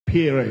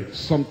parents,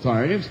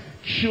 sometimes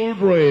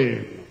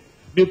children,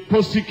 they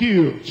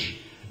persecute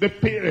the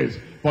parents.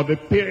 For the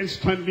parents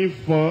standing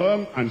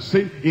firm and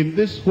saying, in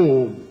this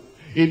home,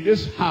 in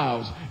this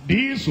house,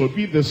 this will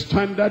be the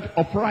standard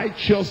of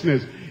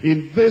righteousness.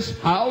 In this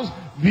house,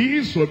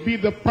 this will be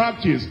the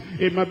practice.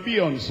 It might be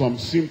on some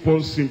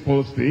simple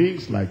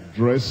things like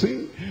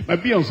dressing. It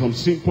might be on some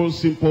simple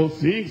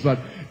things that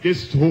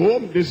this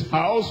home, this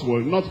house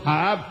will not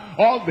have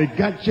all the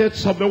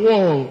gadgets of the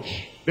world.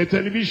 The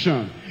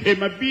television. It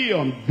might be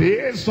on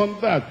this, on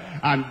that.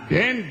 And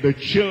then the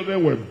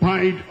children will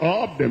bind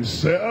up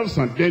themselves,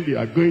 and then they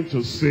are going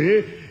to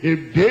say,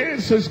 if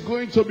this is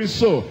going to be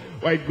so,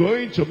 we're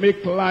going to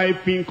make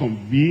life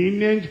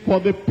inconvenient for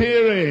the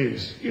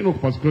parents. You know,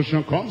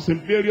 persecution comes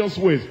in various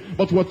ways.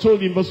 But we're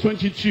told in verse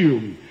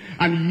 22,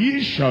 and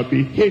ye shall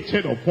be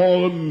hated of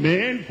all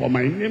men for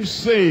my name's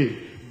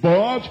sake.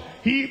 But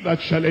he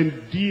that shall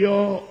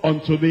endure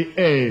unto the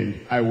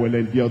end, I will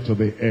endure to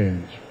the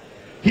end.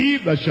 He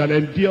that shall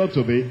endure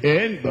to the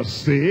end, the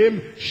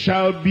same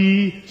shall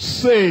be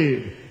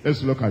saved.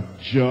 Let's look at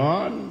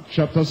John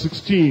chapter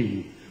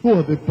 16. Who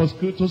are the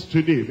persecutors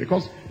today?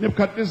 Because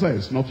Nebuchadnezzar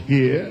is not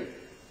here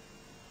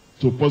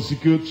to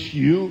persecute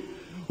you.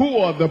 Who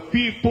are the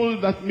people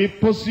that may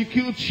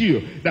persecute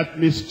you, that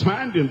may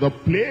stand in the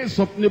place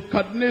of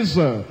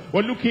Nebuchadnezzar?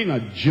 We're looking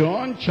at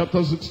John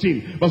chapter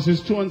 16, verses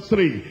 2 and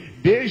 3.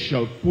 They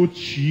shall put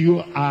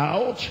you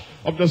out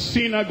of the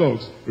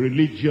synagogues,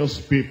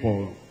 religious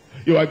people.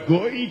 You are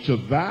going to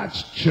that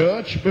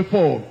church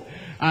before,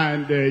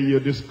 and you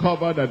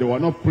discover that they were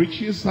not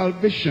preaching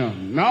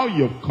salvation. Now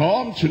you've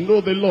come to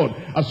know the Lord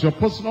as your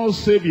personal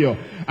Savior,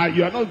 and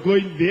you are not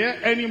going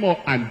there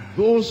anymore. And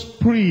those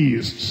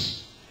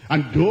priests,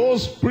 and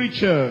those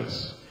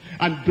preachers,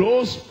 and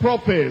those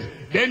prophets,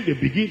 then they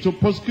begin to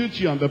persecute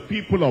you and the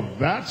people of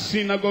that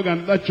synagogue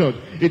and that church.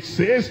 It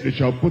says they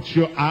shall put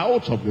you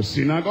out of the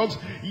synagogues.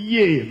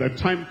 Yea, the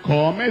time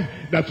cometh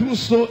that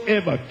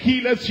whosoever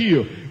killeth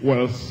you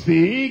will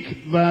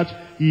think that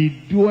he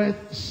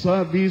doeth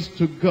service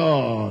to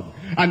God.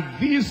 And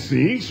these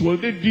things will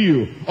they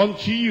do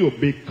unto you,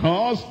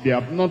 because they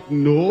have not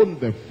known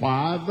the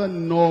Father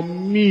nor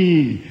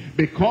me.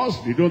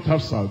 Because they don't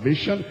have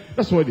salvation,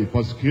 that's why they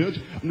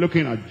persecute. I'm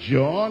looking at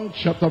John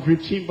chapter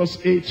 15 verse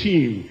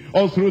 18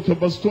 all through to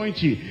verse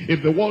 20.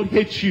 If the world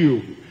hates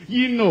you,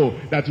 ye know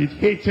that it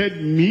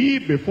hated me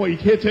before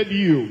it hated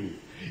you.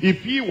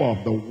 If ye were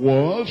of the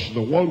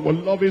world will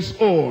love his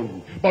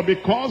own. But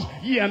because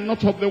ye are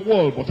not of the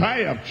world, but I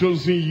have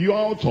chosen you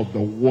out of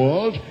the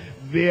world,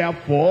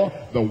 therefore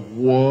the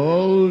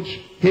world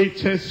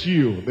hateth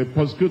you. The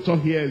persecutor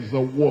here is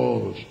the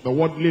world, the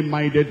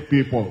worldly-minded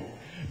people.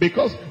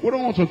 Because we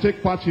don't want to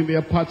take part in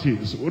their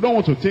parties. We don't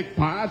want to take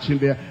part in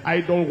their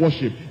idol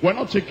worship. We're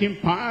not taking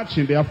part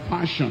in their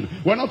fashion.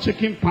 We're not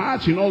taking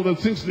part in all the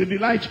things they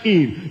delight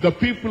in, the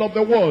people of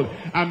the world.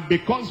 And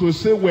because we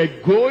say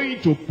we're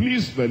going to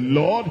please the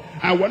Lord,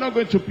 and we're not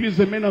going to please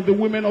the men and the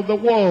women of the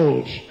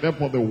world,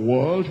 therefore the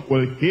world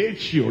will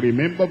hate you.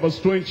 Remember verse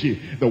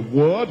 20, the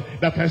word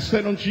that I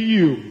said unto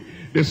you,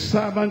 the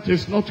servant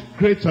is not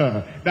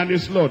greater than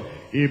his Lord.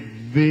 If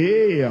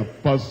they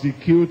have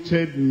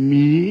persecuted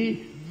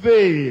me,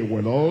 they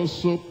will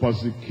also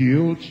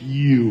persecute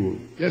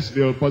you. Yes, they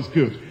will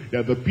persecute. They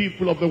are the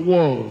people of the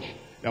world.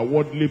 They are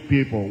worldly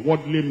people.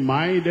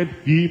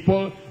 Worldly-minded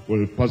people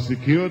will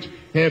persecute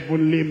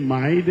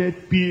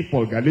heavenly-minded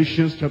people.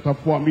 Galatians chapter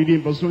 4, I'm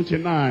reading verse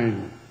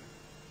 29.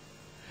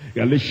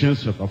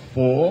 Galatians chapter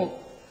 4,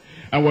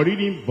 and we're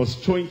reading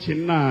verse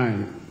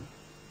 29.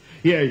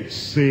 Here it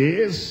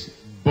says,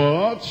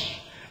 but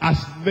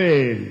as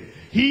then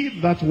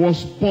he that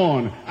was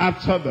born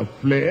after the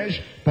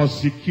flesh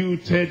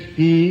persecuted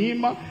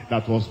him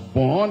that was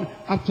born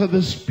after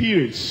the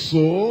Spirit.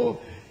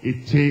 So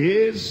it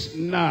is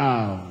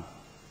now.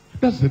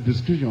 That's the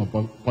description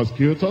of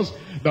persecutors.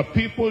 The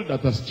people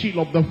that are still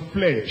of the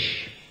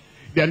flesh.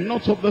 They are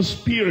not of the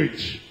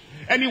Spirit.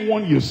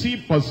 Anyone you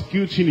see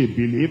persecuting a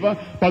believer,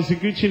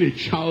 persecuting a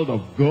child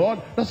of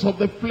God, that's of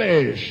the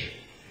flesh.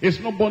 It's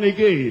not born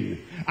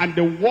again. And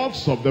the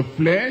works of the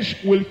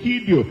flesh will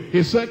heed you.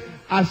 He said,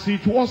 as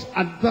it was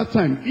at that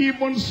time,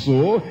 even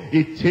so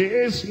it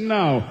is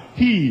now.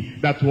 He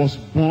that was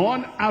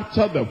born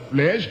after the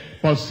flesh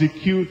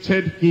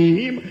persecuted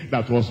him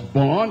that was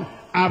born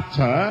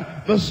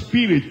after the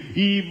Spirit.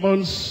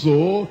 Even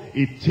so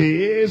it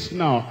is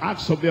now.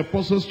 Acts of the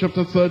Apostles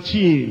chapter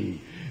 13.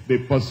 The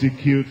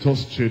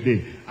persecutors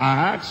today.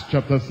 Acts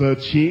chapter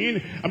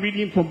 13. I'm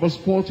reading from verse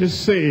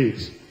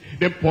 46.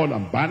 Then Paul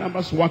and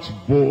Barnabas waxed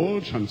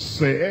bold and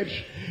said,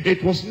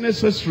 it was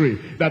necessary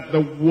that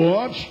the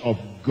word of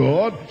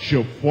God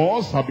should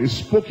first have been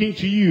spoken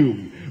to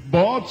you.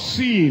 But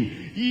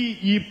seeing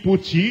ye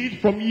put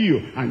it from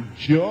you, and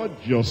judge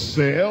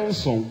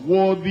yourselves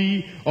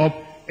unworthy of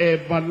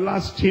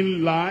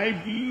everlasting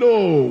life,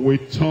 lo, we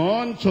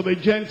turn to the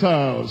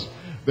Gentiles.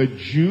 The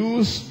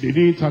Jews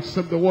didn't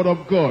accept the word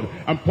of God.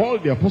 And Paul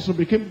the apostle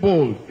became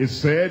bold. He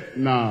said,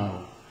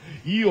 now,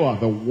 you are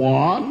the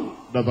one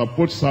that have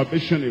put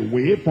salvation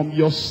away from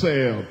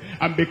yourself.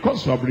 And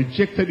because you have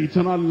rejected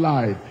eternal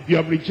life, you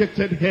have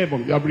rejected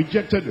heaven, you have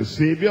rejected the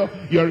Savior,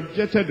 you have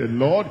rejected the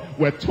Lord,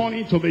 we're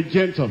turning to the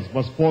Gentiles.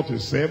 Verse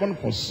 47,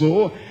 for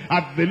so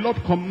hath the Lord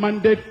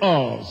commanded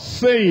us,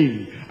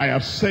 saying, I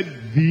have set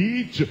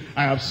thee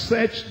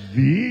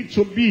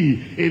to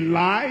be a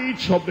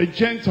light of the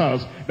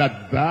Gentiles,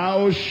 that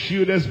thou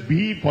shouldest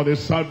be for the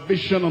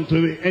salvation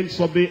unto the ends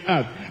of the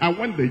earth. And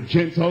when the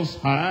Gentiles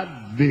heard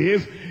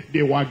this,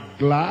 they were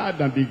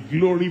glad, and they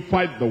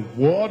glorified the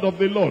word of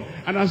the Lord.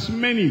 And as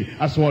many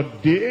as were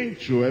ordained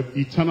to have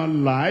eternal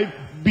life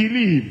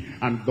believed.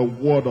 And the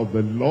word of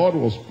the Lord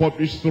was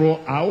published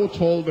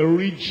throughout all the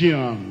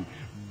region.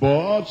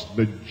 But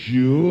the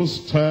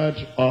Jews stirred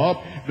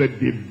up the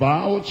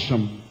devout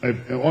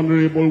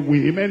honorable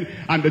women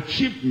and the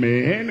chief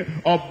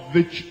men of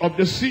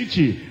the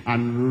city,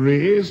 and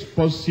raised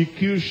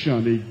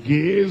persecution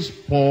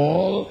against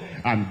Paul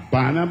and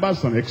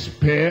Barnabas, and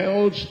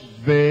expelled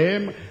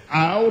them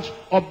out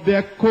of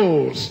their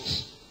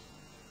coasts.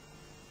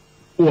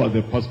 Who are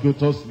the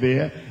persecutors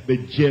there? The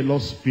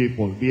jealous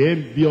people, the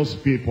envious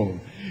people.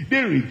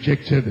 They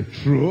rejected the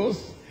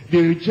truth.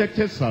 They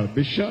rejected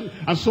salvation.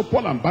 And so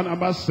Paul and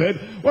Barnabas said,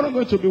 we're not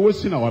going to be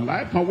wasting our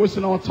life and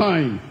wasting our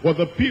time with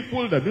the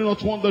people that do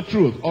not want the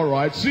truth. All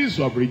right, since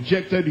you have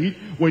rejected it,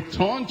 we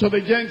turn to the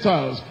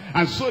Gentiles.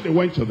 And so they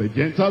went to the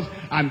Gentiles,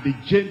 and the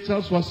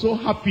Gentiles were so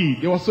happy.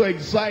 They were so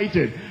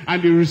excited.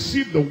 And they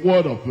received the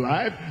word of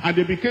life, and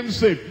they became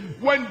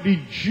saved. When the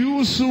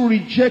Jews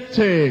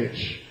rejected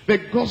the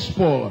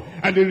gospel,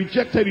 and they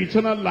rejected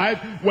eternal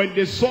life, when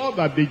they saw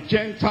that the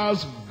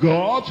Gentiles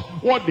got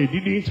what they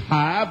didn't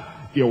have,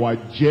 they were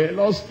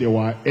jealous, they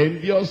were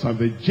envious, and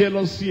the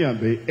jealousy and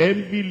the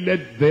envy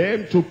led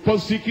them to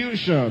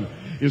persecution.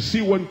 You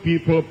see, when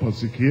people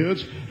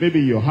persecute, maybe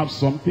you have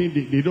something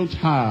they don't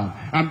have.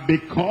 And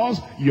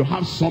because you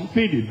have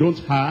something they don't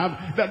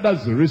have,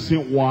 that's the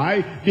reason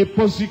why they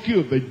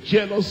persecute. The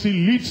jealousy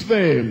leads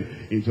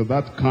them into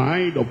that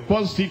kind of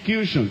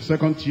persecution.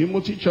 2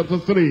 Timothy chapter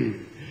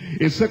 3.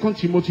 In 2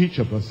 Timothy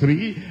chapter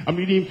 3, I'm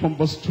reading from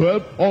verse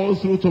 12 all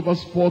through to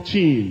verse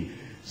 14.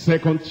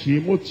 2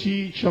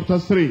 Timothy chapter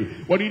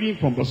 3, we're reading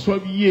from verse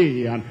 12.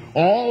 Yea, and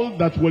all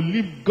that will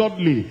live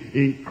godly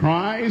in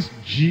Christ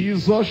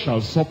Jesus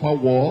shall suffer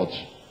what?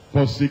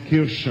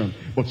 Persecution.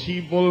 But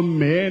evil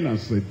men and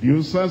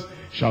seducers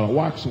shall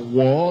wax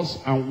worse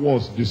and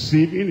worse,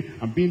 deceiving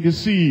and being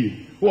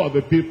deceived. Who are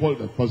the people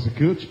that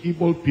persecute?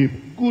 Evil people.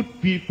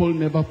 Good people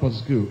never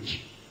persecute.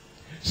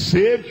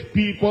 Saved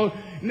people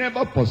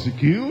never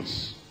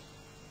persecute.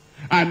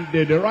 And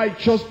the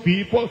righteous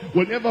people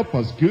will never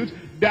persecute.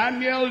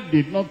 Daniel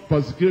did not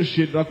persecute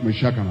Shadrach,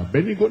 Meshach, and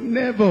Abednego.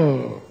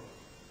 Never.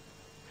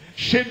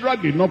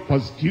 Shadrach did not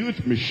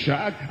persecute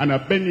Meshach and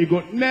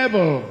Abednego.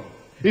 Never.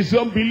 It's the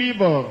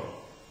unbeliever.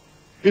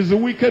 It's the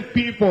wicked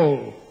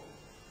people.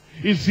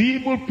 It's the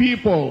evil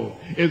people.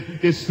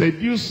 It's the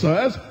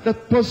seducers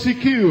that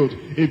persecute.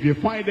 If you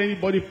find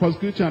anybody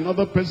persecuting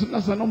another person,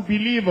 that's an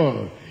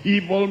unbeliever.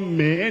 Evil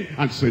men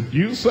and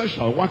seducers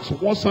shall wax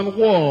worse and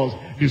worse,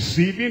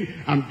 deceiving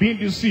and being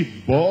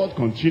deceived. But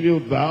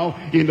continue thou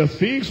in the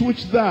things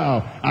which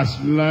thou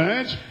hast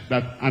learned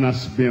and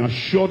hast been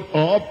assured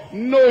of,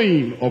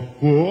 knowing of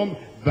whom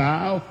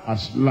thou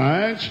hast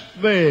learned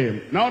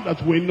them. Now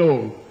that we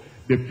know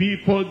the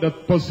people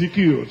that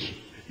persecute,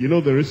 you know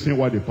the reason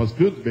why they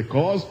persecute?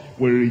 Because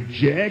we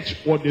reject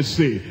what they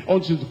say. I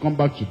want you to come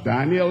back to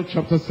Daniel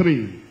chapter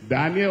 3.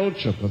 Daniel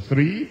chapter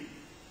 3.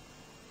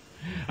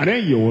 And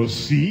then you will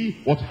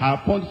see what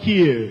happened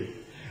here.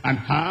 And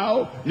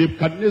how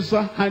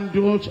Nebuchadnezzar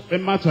handled the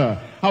matter.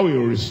 How he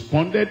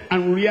responded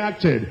and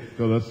reacted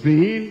to the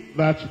thing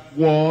that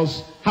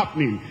was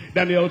happening.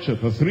 Daniel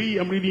chapter 3,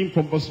 I'm reading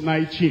from verse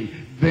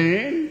 19.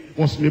 Then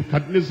was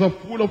Nebuchadnezzar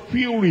full of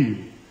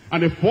fury,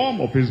 and the form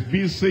of his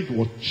visage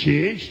was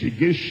changed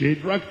against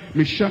Shadrach,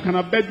 Meshach, and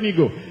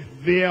Abednego.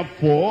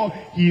 Therefore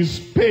he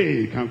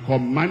spake and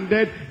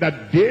commanded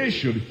that they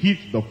should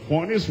heat the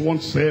furnace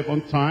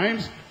 17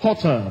 times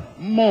hotter,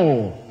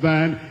 more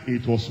than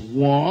it was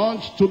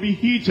wont to be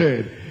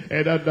heated.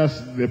 And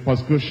that's the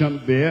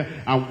persecution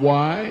there. And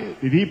why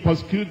did he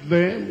persecute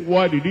them?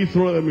 Why did he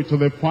throw them into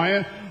the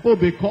fire? Oh,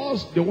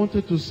 because they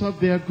wanted to serve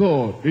their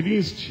God. They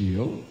didn't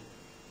steal.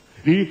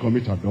 They didn't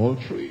commit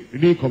adultery. They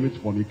didn't commit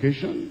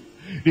fornication.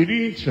 They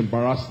didn't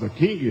embarrass the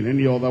king in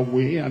any other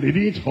way. And they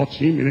didn't hurt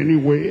him in any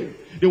way.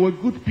 They were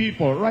good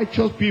people,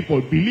 righteous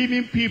people,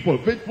 believing people,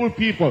 faithful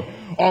people,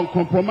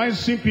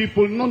 uncompromising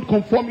people,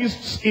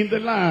 non-conformists in the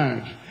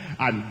land.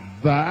 And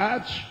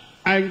that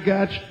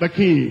angered the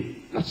king.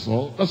 That's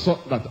all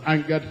that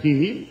angered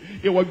him.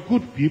 They were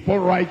good people,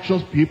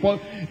 righteous people.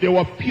 They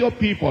were pure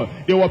people.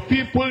 They were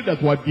people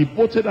that were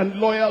devoted and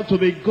loyal to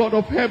the God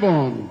of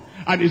heaven.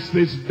 And it's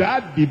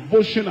that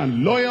devotion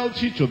and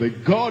loyalty to the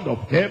God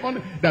of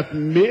heaven that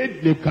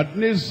made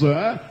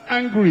Nebuchadnezzar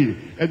angry.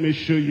 Let me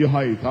show you how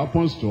it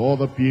happens to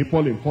other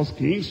people in 1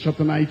 Kings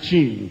chapter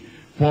 19.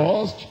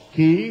 1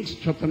 Kings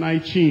chapter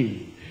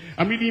 19.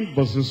 I'm reading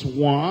verses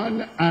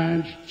 1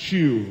 and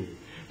 2.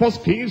 1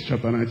 Kings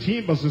chapter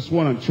 19, verses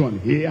 1 and 2.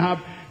 And Ahab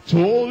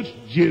told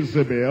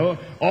Jezebel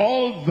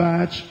all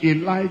that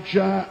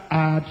Elijah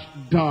had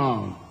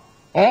done.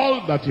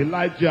 All that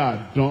Elijah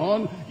had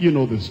done, you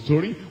know the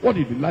story. What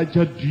did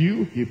Elijah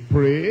do? He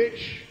prayed.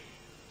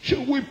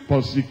 Should we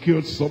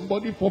persecute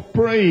somebody for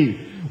praying?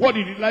 What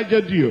did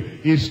Elijah do?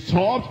 He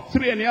stopped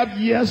 3.5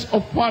 years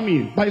of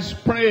famine by his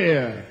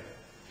prayer.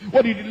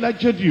 What did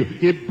Elijah do?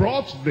 He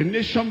brought the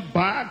nation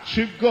back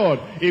to God.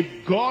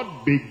 If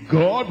God be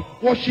God,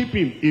 worship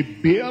him.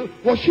 If Baal,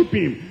 worship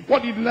him.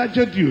 What did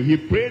Elijah do? He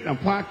prayed and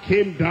fire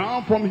came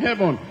down from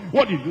heaven.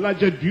 What did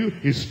Elijah do?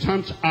 He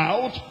stamped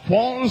out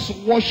false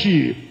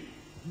worship,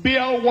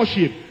 Baal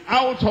worship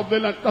out of the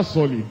land. That's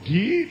all he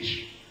did.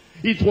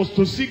 It was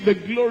to seek the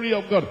glory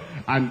of God.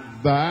 And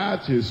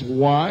that is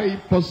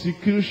why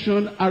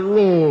persecution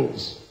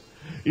arose.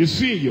 You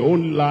see, in your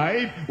own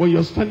life, when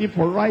you're standing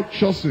for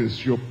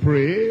righteousness, you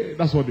pray.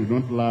 That's what they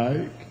don't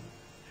like.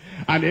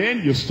 And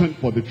then you stand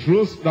for the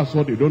truth. That's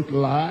what they don't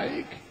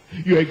like.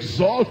 You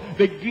exalt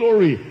the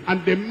glory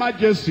and the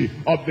majesty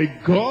of the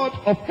God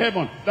of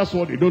heaven. That's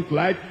what they don't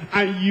like.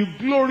 And you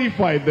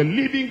glorify the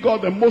living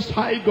God, the most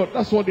high God.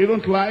 That's what they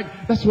don't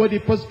like. That's why they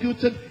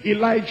persecuted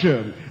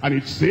Elijah. And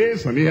it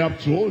says, and Ahab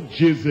told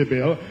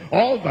Jezebel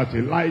all that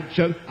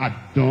Elijah had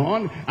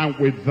done, and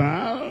with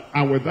that,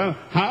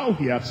 how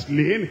he had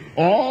slain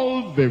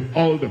all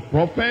the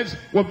prophets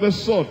with the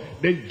sword.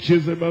 Then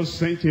Jezebel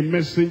sent a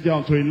messenger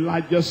unto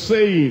Elijah,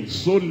 saying,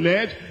 so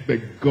let the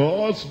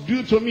gods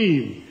do to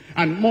me,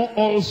 and more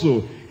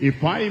also,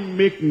 if I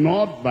make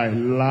not thy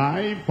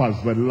life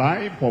as the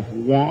life of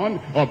one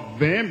of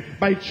them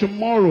by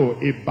tomorrow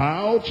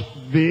about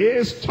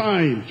this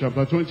time.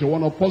 Chapter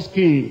 21 of 1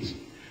 Kings.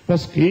 1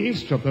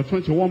 Kings chapter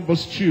 21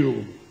 verse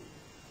 2.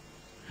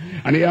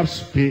 And Ahab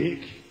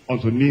spake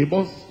unto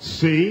Naboth,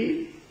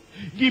 saying,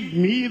 give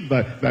me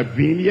the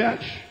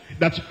vineyard,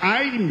 that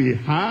I may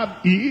have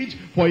it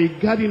for a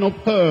garden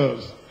of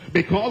herbs,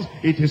 because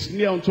it is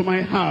near unto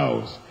my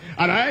house.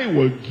 And I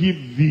will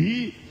give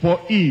thee for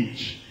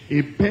each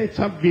a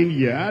better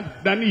vineyard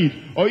than it.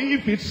 Or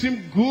if it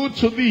seem good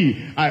to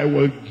thee, I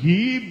will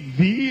give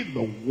thee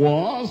the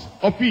worst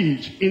of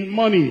each in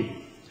money.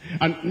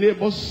 And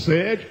Naboth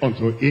said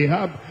unto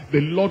Ahab,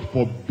 the Lord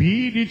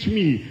forbid it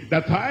me,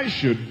 that I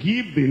should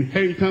give the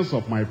inheritance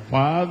of my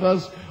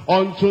fathers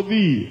unto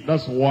thee.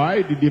 That's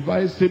why they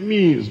devised a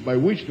means by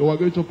which they were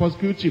going to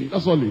persecute him.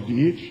 That's all he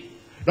did.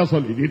 That's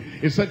all he did.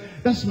 He said,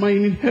 that's my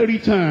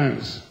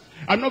inheritance.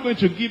 I'm not going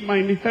to give my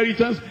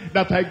inheritance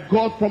that I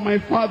got from my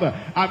father.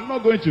 I'm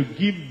not going to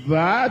give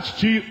that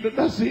to you.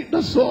 That's it.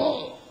 That's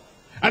all.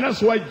 And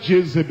that's why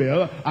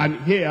Jezebel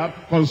and Ahab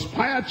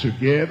conspired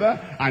together,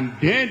 and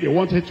then they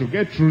wanted to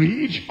get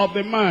rid of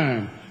the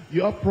man.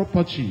 You have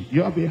property,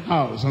 you have a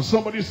house, and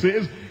somebody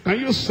says, can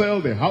you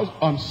sell the house?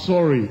 I'm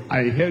sorry,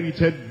 I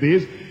inherited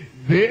this.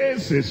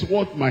 This is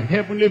what my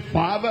heavenly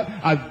Father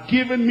has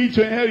given me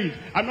to inherit.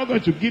 I'm not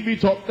going to give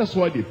it up. That's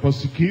why they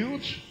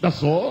persecute.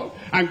 That's all.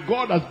 And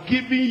God has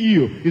given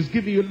you. He's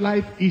giving you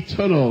life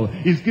eternal.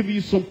 He's giving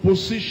you some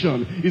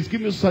position. He's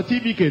giving you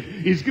certificate.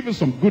 He's giving you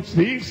some good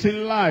things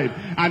in life.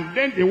 And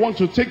then they want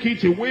to take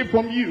it away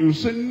from you. You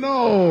say,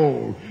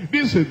 no,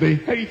 this is the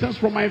inheritance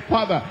from my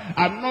Father.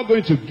 I'm not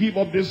going to give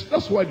up this.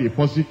 That's why they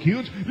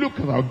persecute. Look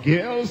at our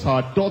girls,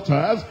 our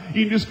daughters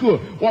in the school.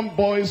 One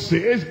boy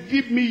says,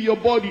 give me your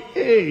body.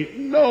 Hey,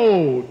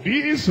 no,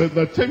 this is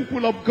the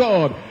temple of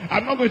God.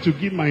 I'm not going to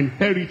give my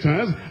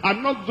inheritance.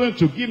 I'm not going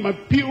to give my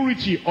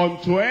purity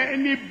unto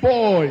any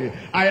boy.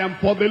 I am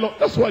for the Lord.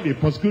 That's why they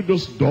persecute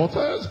those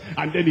daughters.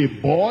 And then a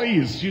boy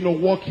is,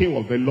 walking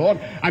with the Lord.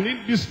 And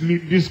then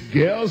these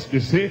girls,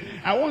 they say,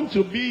 I want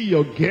to be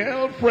your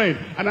girlfriend.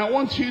 And I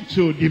want you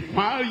to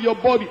defile your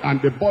body.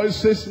 And the boy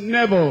says,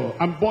 never.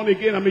 I'm born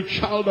again. I'm a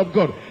child of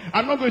God.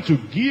 I'm not going to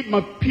give my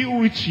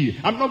purity.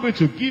 I'm not going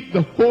to give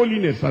the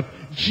holiness that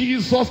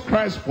Jesus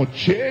Christ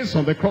purchased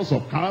on the cross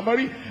of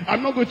Calvary.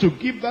 I'm not going to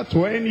give that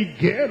to any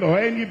girl or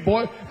any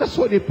boy. That's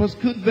why they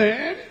persecute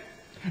them.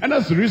 And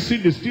that's the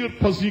reason they still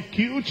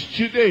persecute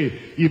today.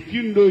 If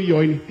you know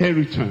your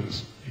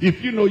inheritance,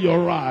 if you know your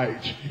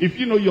right, if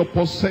you know your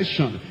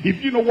possession,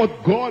 if you know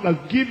what God has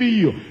given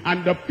you,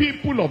 and the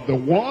people of the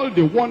world,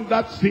 they want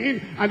that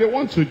thing, and they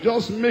want to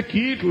just make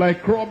it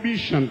like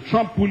rubbish and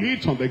trample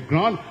it on the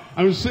ground,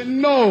 and we say,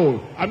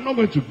 no, I'm not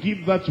going to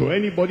give that to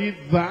anybody.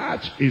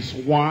 That is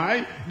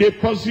why they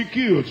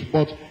persecute.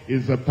 But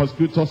it's the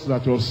persecutors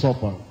that will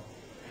suffer,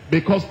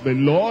 because the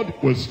Lord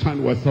will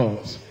stand with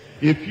us.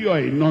 If you are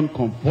a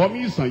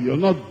nonconformist and you'll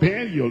not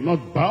bend, you'll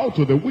not bow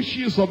to the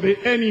wishes of the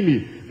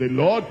enemy, the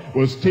Lord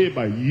will stay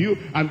by you,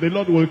 and the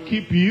Lord will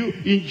keep you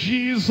in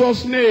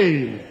Jesus'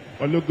 name.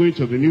 Well, look, going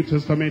to the New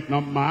Testament now,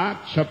 Mark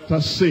chapter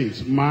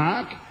 6.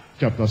 Mark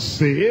chapter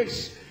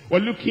 6. We're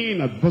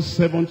looking at verse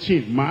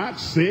 17. Mark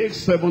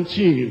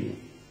 6:17.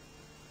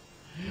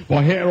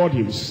 For Herod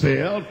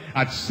himself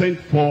had sent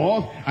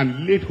forth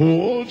and laid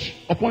hold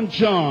upon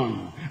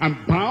John,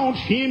 and bound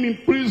him in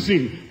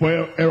prison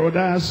for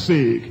Herodias'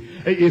 sake,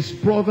 his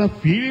brother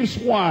Philip's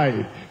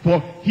wife,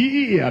 for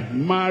he had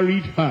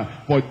married her.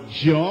 For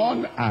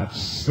John had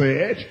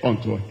said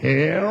unto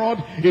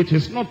Herod, it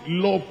is not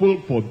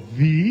lawful for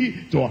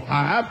thee to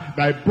have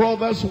thy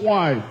brother's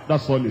wife.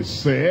 That's all he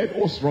said.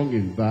 What's wrong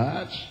in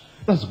that?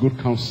 That's good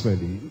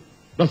counseling.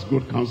 That's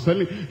good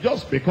counseling.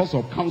 Just because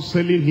of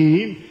counseling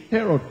him,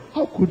 Herod,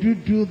 how could you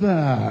do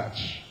that?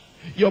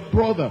 Your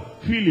brother,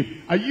 Philip,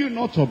 are you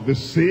not of the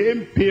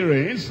same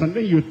parents? And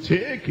then you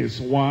take his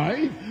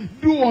wife.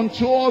 Do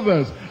unto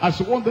others as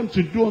you want them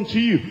to do unto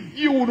you.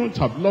 You wouldn't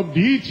have loved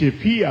it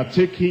if he had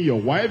taken your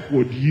wife,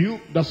 would you?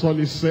 That's all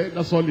he said.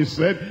 That's all he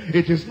said.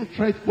 It is not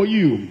right for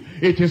you.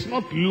 It is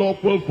not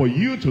lawful for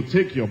you to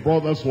take your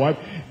brother's wife.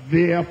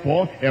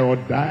 Therefore,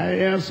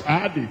 Herodias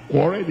had a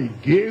quarrel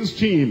against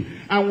him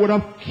and would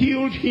have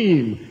killed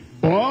him,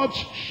 but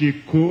she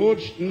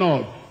could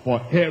not. For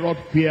Herod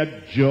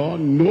feared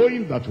John,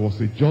 knowing that he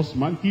was a just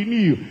man. He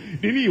knew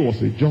he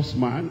was a just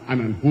man and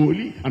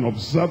unholy, and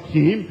observed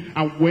him.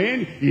 And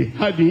when he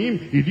heard him,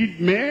 he did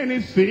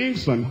many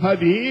things and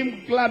heard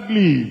him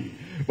gladly.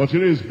 But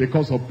it's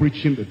because of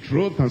preaching the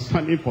truth and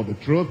standing for the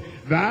truth.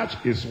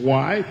 That is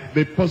why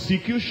the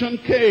persecution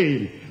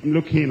came. I'm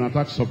looking at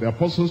Acts of the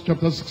Apostles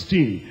chapter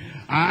 16.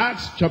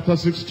 Acts chapter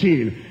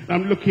 16.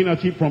 I'm looking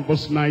at it from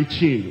verse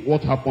 19.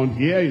 What happened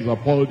here is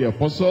that Paul the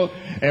apostle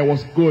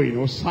was going,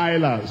 or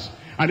Silas.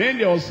 And then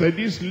there was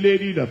this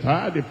lady that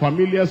had a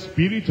familiar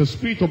spirit, a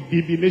spirit of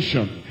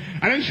divination.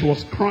 And then she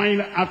was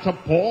crying after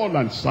Paul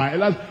and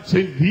Silas,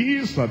 saying,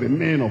 these are the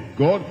men of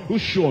God who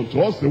show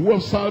unto us the way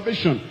of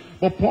salvation.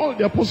 But Paul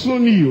the apostle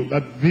knew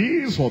that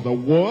these were the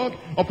work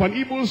of an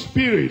evil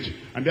spirit.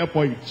 And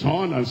therefore he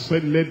turned and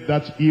said, let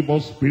that evil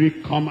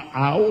spirit come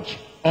out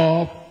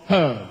of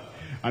her.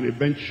 And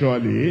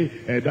eventually,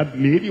 that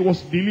lady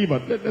was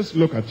delivered. Let's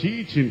look at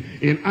it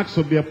in Acts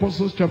of the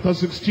Apostles chapter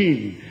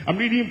 16. I'm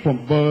reading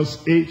from verse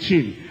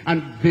 18.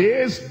 And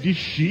this did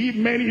she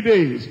many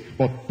days.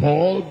 But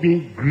Paul,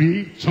 being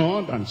grieved,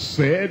 turned and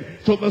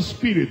said to the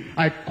spirit,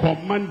 I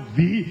command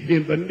thee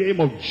in the name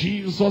of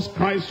Jesus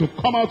Christ to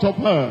come out of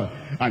her.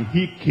 And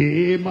he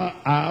came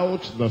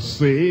out the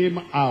same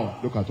hour.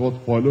 Look at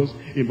what follows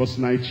in verse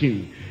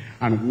 19.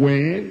 And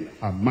when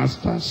her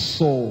master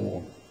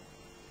saw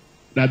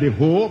that the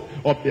hope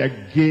of their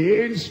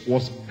gains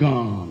was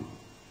gone,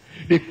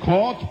 they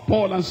caught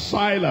Paul and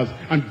Silas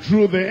and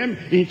drew them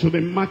into the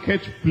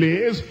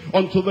marketplace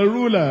unto the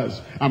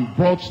rulers, and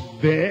brought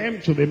them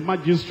to the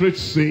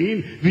magistrates,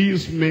 saying,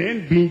 these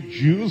men, being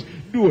Jews,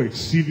 do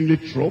exceedingly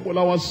trouble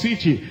our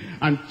city,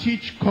 and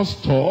teach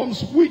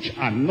customs which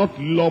are not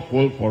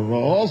lawful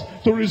for us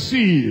to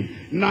receive,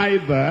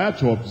 neither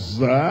to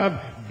observe,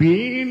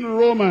 being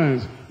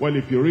Romans. Well,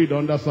 if you read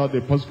on, that's how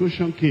the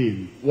persecution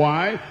came.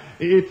 Why?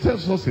 It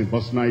tells us in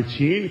verse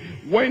 19,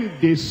 when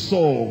they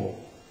saw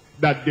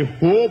that the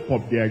hope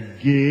of their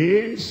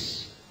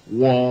gains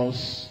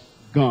was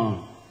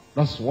gone.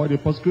 That's why they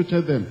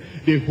persecuted them.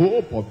 The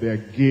hope of their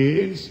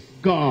gains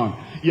gone.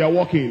 You are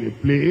walking in a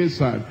place,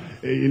 and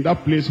in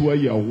that place where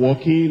you are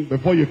walking,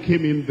 before you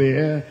came in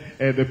there,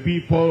 the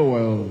people,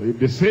 well, if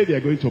they say they are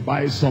going to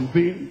buy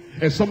something,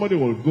 somebody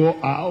will go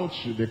out.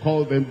 They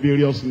call them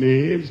various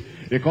names.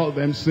 They call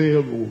them,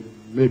 say,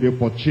 maybe a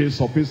purchase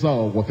officer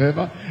or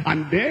whatever.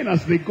 And then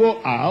as they go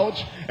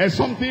out,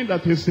 something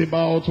that is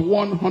about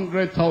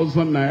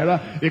 100,000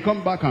 naira, they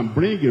come back and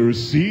bring a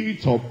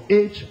receipt of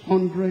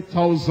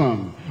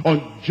 800,000.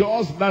 On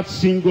just that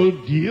single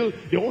deal,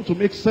 they want to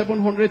make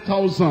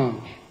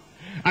 700,000.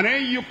 And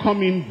then you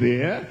come in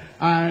there,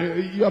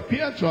 and you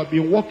appear to have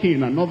been working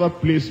in another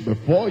place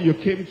before. You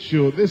came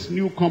to this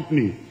new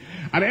company.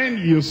 And then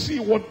you see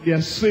what they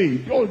are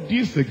saying. All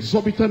these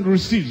exorbitant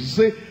receipts. You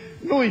say,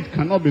 no, it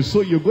cannot be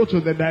so. You go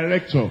to the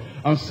director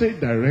and say,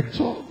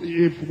 director,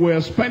 if we're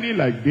spending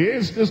like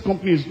this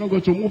company is not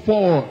going to move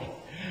forward.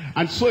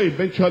 And so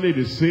eventually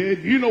they say,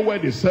 do you know where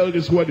they sell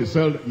this, where they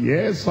sell that?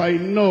 Yes, I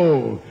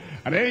know.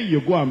 And then you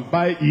go and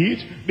buy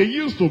it. They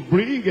used to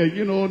bring,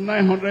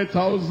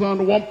 900,000,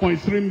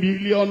 1.3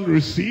 million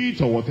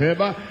receipt or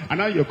whatever. And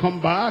now you come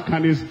back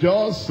and it's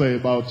just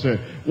about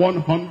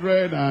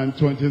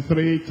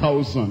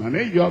 123,000. And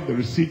then you have the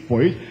receipt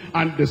for it.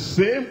 And the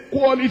same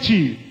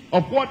quality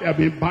of what they have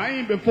been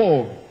buying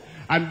before.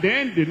 And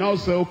then they now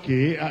say,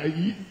 okay,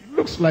 it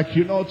looks like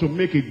you know to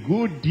make a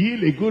good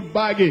deal, a good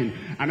bargain.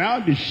 And now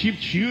they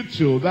shift you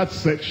to that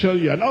section.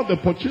 You are now the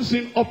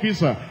purchasing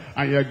officer.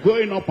 And you're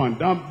going up and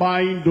down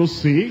buying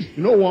those things.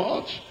 You know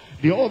what?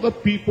 The other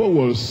people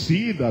will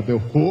see that the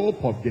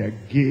hope of their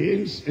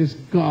gains is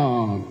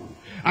gone.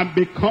 And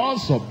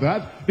because of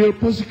that, they'll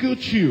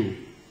persecute you.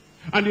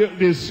 And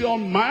they say all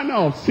manner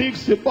of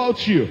things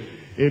about you.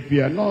 If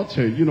you are not,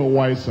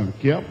 wise and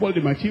careful,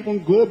 they might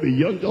even go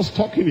beyond just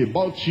talking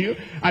about you.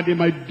 And they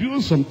might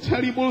do some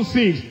terrible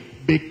things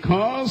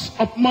because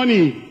of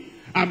money.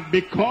 And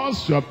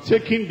because you have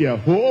taken their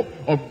hope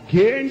of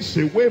gains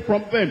away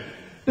from them.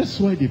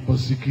 That's why they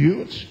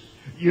persecute.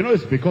 You know,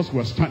 it's because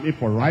we're standing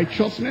for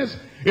righteousness.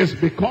 It's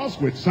because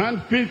we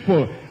stand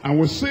faithful and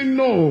we say,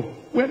 no,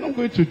 we're not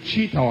going to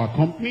cheat our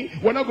company.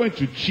 We're not going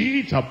to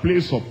cheat our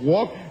place of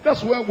work.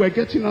 That's where we're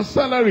getting our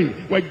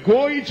salary. We're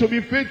going to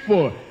be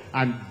faithful.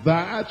 And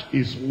that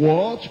is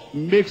what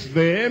makes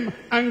them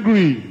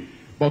angry.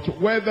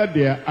 But whether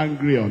they are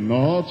angry or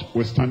not,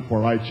 we stand for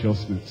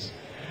righteousness.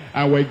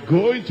 And we're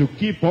going to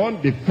keep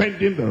on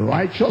defending the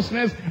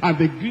righteousness and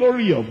the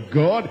glory of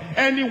God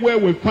anywhere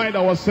we find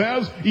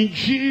ourselves in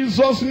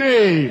Jesus'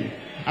 name.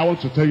 I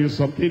want to tell you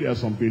something. There are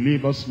some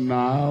believers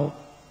now.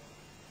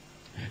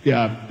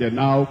 They're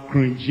now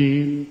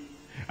cringing,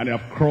 and they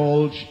have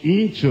crawled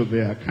into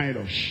their kind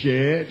of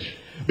shed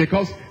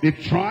because they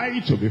try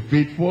to be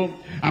faithful.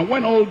 And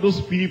when all those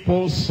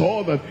people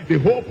saw that the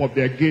hope of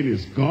their gain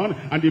is gone,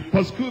 and they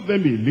persecute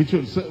them a little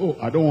and say, oh,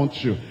 I don't want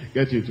to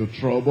get into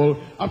trouble.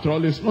 After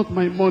all, it's not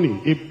my money.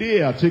 If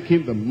they are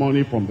taking the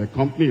money from the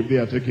company, if they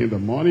are taking the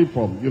money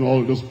from,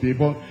 all those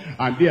people,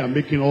 and they are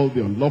making all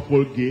the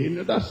unlawful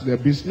gain, that's their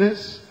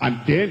business.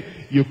 And then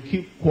you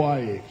keep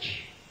quiet.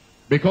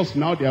 Because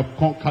now they have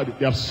conquered,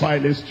 they have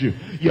silenced you.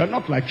 You are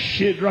not like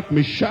Shadrach,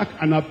 Meshach,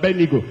 and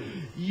Abednego.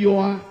 You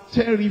are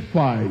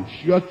terrified.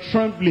 You are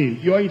trembling.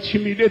 You are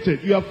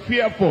intimidated. You are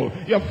fearful.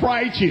 You are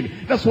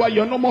frightened. That's why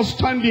you are no more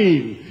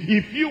standing.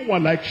 If you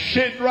were like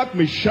Shadrach,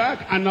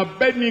 Meshach, and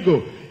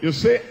Abednego, you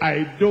say,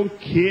 I don't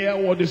care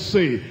what they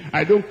say.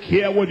 I don't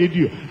care what they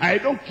do. I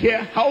don't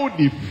care how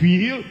they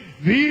feel.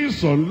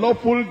 This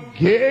unlawful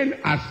gain,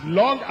 as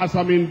long as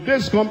I'm in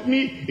this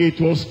company, it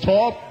will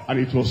stop, and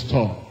it will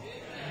stop.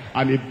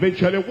 And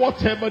eventually,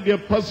 whatever their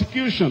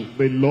persecution,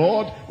 the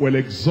Lord will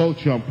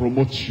exalt you and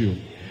promote you.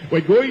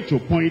 We're going to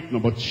point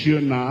number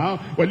 2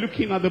 now. We're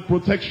looking at the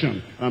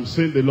protection. I'm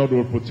saying the Lord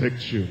will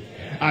protect you.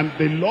 And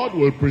the Lord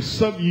will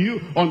preserve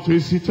you unto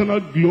his eternal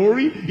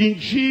glory in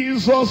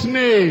Jesus'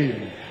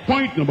 name.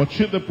 Point number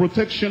 2, the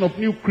protection of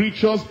new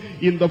creatures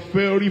in the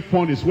fiery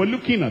furnace. We're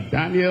looking at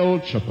Daniel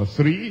chapter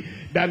 3.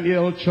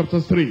 Daniel chapter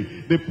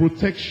 3. The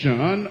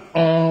protection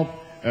of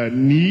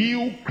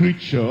new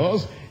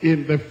creatures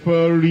in the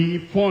fiery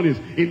furnace.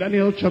 In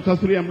Daniel chapter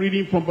 3, I'm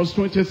reading from verse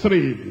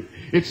 23.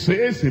 It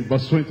says in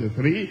verse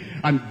 23,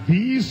 and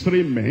these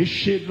 3 men,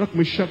 Shadrach,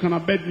 Meshach, and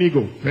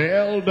Abednego,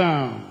 fell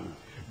down,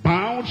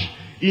 bound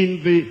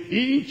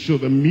into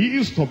the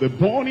midst of the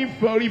burning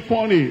fiery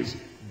furnace.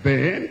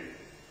 Then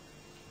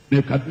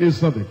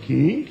Nebuchadnezzar the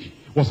king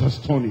was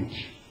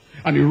astonished,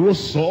 and he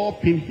rose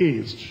up in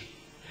haste,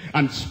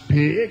 and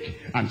spake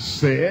and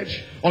said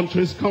unto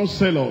his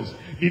counselors,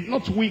 did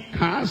not we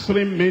cast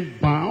 3 men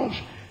bound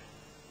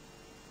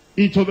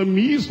into the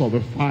midst of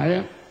the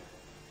fire?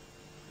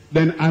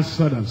 Then he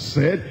answered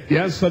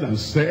and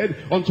said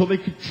unto the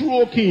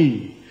true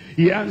king,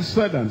 he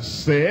answered and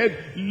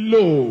said,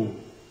 lo,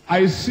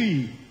 I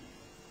see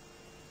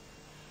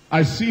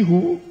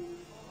who?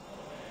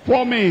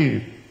 4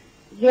 men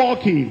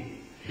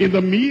walking in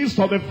the midst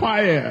of the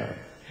fire,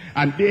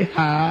 and they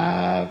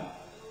have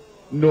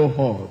no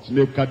hurt.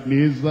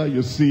 Nebuchadnezzar,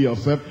 you see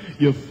yourself,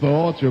 you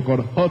thought you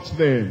could hurt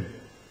them.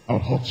 I'll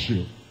hurt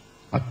you.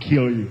 I'll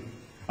kill you.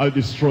 I'll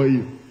destroy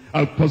you.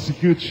 I'll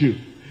persecute you.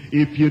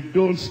 If you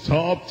don't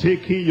stop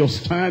taking your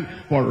stand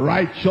for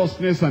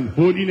righteousness and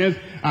holiness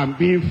and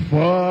being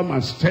firm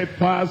and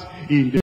steadfast in